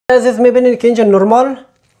عزیز میبینید که اینجا نرمال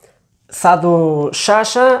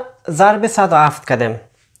 106 ضرب 107 کردیم.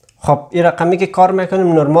 خب این رقمی که کار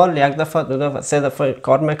میکنیم نرمال یک دفعه دو دفعه سه دفعه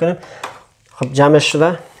کار میکنیم. خب جمعش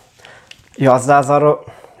شده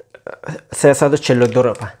 11342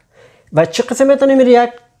 روپیه. و چه قسم میتونیم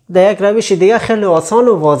در یک روش دیگه خیلی آسان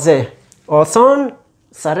و واضح، آسان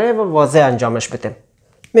سریع و واضح انجامش بدیم.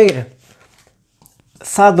 میگیریم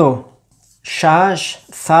 106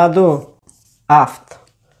 107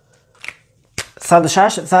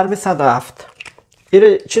 106 ضرب 107.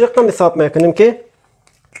 این چی رقم حساب میکنیم که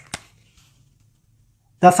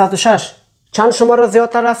در 106 چند شماره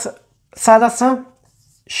زیادتر از 100 است؟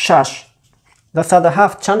 6. در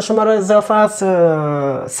 107 چند شماره اضافه از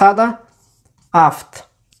 100؟ 7.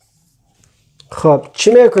 خب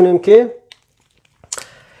چی میکنیم که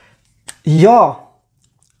یا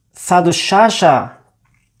 106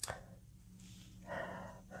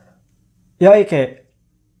 یا ای که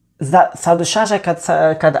 106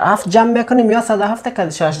 کد 7 جمع میکنیم یا 107 کد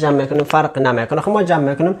 6 جمع میکنیم، فرق نمیکنه. خب ما جمع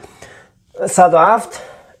میکنیم 107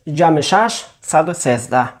 جمع 6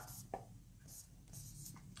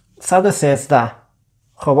 113.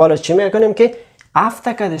 خب حالا چی میکنیم که 7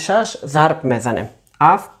 کد 6 ضرب میزنیم.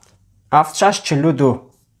 7 6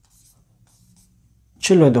 42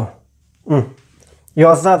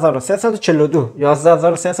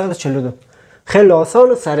 11342 خیلی آسان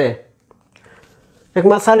و سریع. یک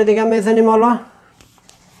مسئله دیگه میزنیم. حالا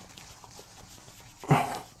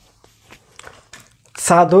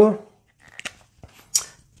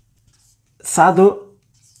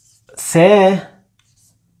 103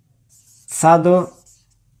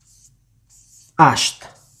 108.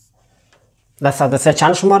 در 103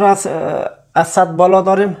 چند شماره از 100 بالا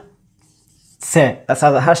داریم؟ 3. در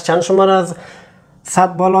 108 چند شماره از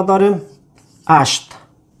 100 بالا داریم؟ 8.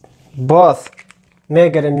 باز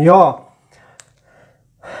میگیریم یا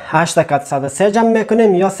 8 کد 103 جمع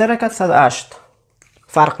میکنیم یا 3 کد 108،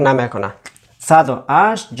 فرق نمیکنه.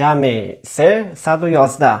 108 جمع 3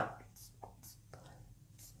 111.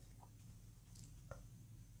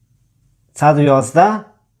 111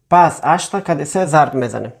 پس 8 کد 3 ضرب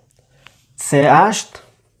میزنیم. 3 8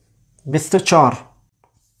 24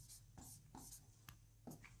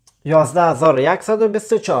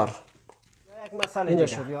 11124. یک مسئله اینجا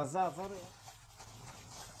شد 11000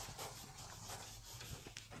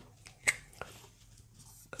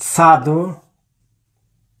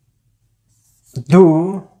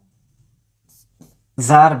 102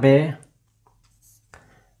 ضرب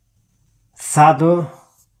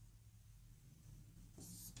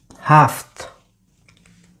 107.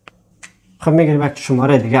 خب میگیریم یک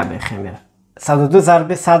شماره دیگه بخیم. 102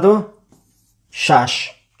 ضرب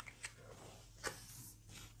 106.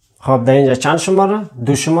 خب در اینجا چند شماره؟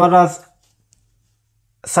 2 شماره از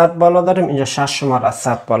 100 بالا داریم، اینجا 6 شماره از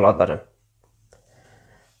 100 بالا داریم.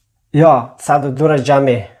 یا 102 را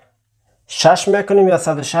جمع 6 میکنیم یا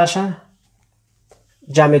 106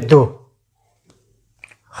 جمع 2.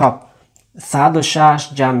 خب 106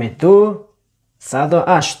 جمع 2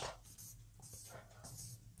 108.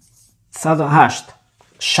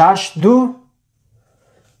 6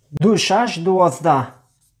 2 6 12.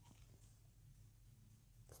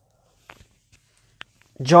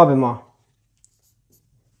 جواب ما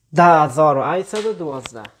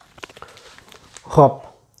 10812. خب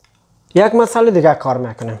یک مسئله دیگه کار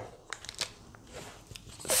میکنیم.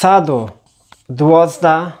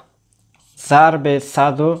 112 ضرب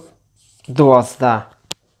 112.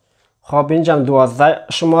 خب اینجا 12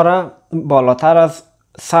 شماره بالاتر از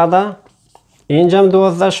 100، اینجا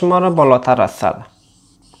 12 شماره بالاتر از 100.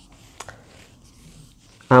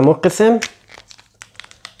 اما قسم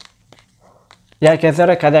یک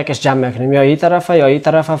هزار کده یکش جمع میکنیم، یا این طرف یا این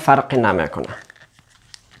طرف، فرقی نمیکنه.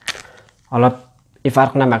 حالا این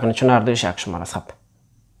فرق نمیکنه چون هر دویش یک شماره است. خب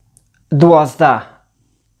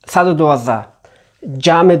 112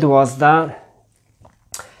 جمع 12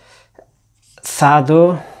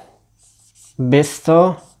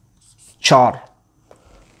 124.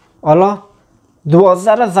 حالا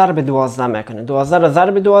 12 را ضرب 12 میکنه. 12 را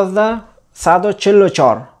ضرب 12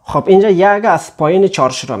 144. خب اینجا یک از پایین 4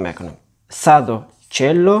 شروع میکنم.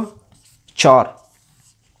 144.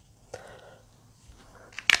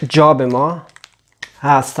 جواب ما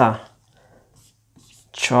هست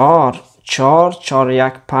 4 4 4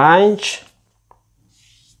 1 5.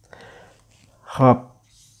 خب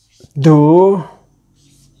 2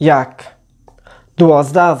 1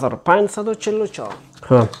 12544.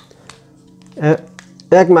 خب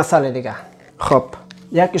یک مسئله دیگه. خب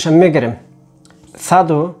یکیش میگیریم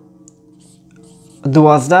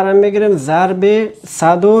 112 را میگیریم ضرب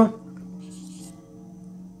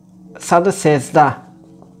 113.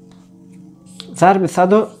 ضرب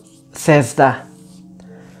 113.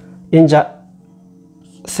 اینجا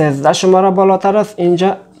 13 شماره بالاتر است،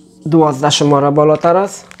 اینجا 12 شماره بالاتر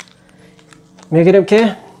است. میگیریم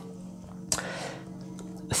که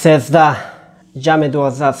 13 جمع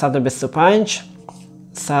 12 125.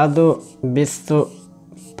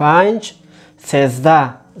 125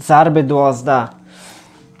 13 ضرب 12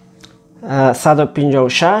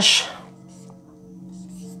 156.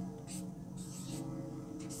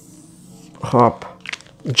 خب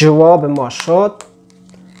جواب ما شد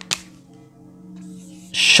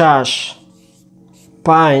 6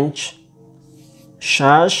 5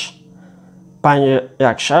 6 5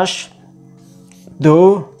 1 6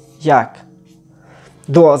 2 1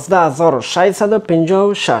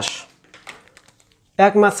 12656.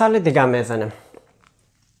 یک مسئله دیگه میزنیم.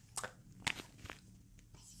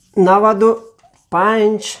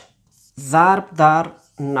 95 ضرب در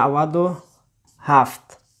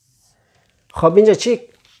 97. خب اینجا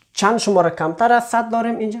چند شماره کمتر از 100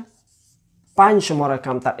 داریم؟ اینجا 5 شماره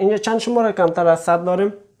کمتر. اینجا چند شماره کمتر از 100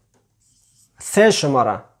 داریم؟ 3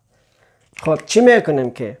 شماره. خب چی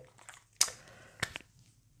میکنیم که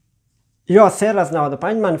یا 3 از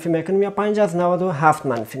 95 منفی میکنیم یا 5 از 97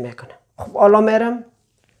 منفی میکنیم. خب حالا میرم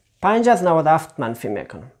 5 از 97 منفی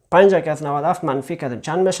میکنم. 5 از 97 منفی کردیم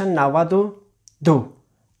چند میشه؟ 92.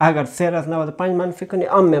 اگر 3 از 95 منفی کنی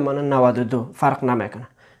هم میمانه 92. فرق نمیکنه.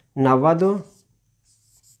 92.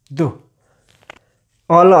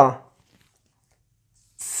 حالا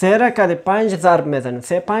 3 را که 5 ضرب میزنیم.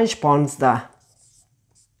 3 5 15.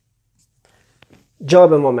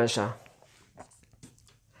 جواب ما میشه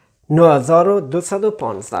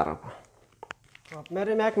 9215. خب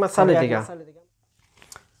میریم یک مسئله دیگه.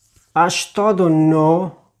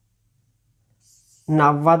 89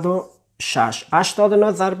 96.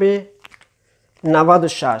 89 ضرب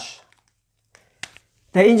 96.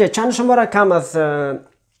 در اینجا چند شماره کم از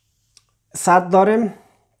 100 داریم؟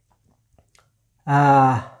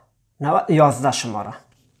 11 شماره.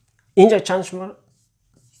 اینجا چند شماره؟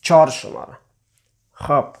 4 شماره.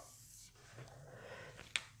 خب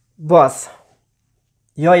باز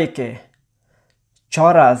یا که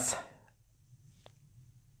 4 از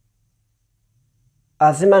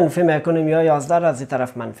این منفی میکنیم یا 11 را از این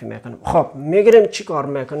طرف منفی میکنیم. خب میگیریم چی کار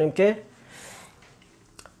میکنیم که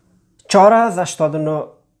 4 از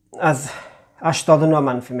 89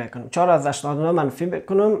 منفی میکنیم. 4 از 89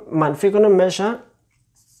 منفی کنیم میشه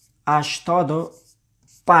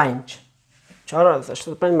 85. 4 از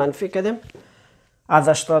 85 منفی کردیم از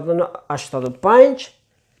 89 85.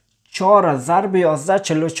 4 ضرب 11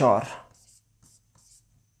 44.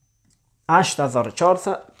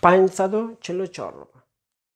 8544.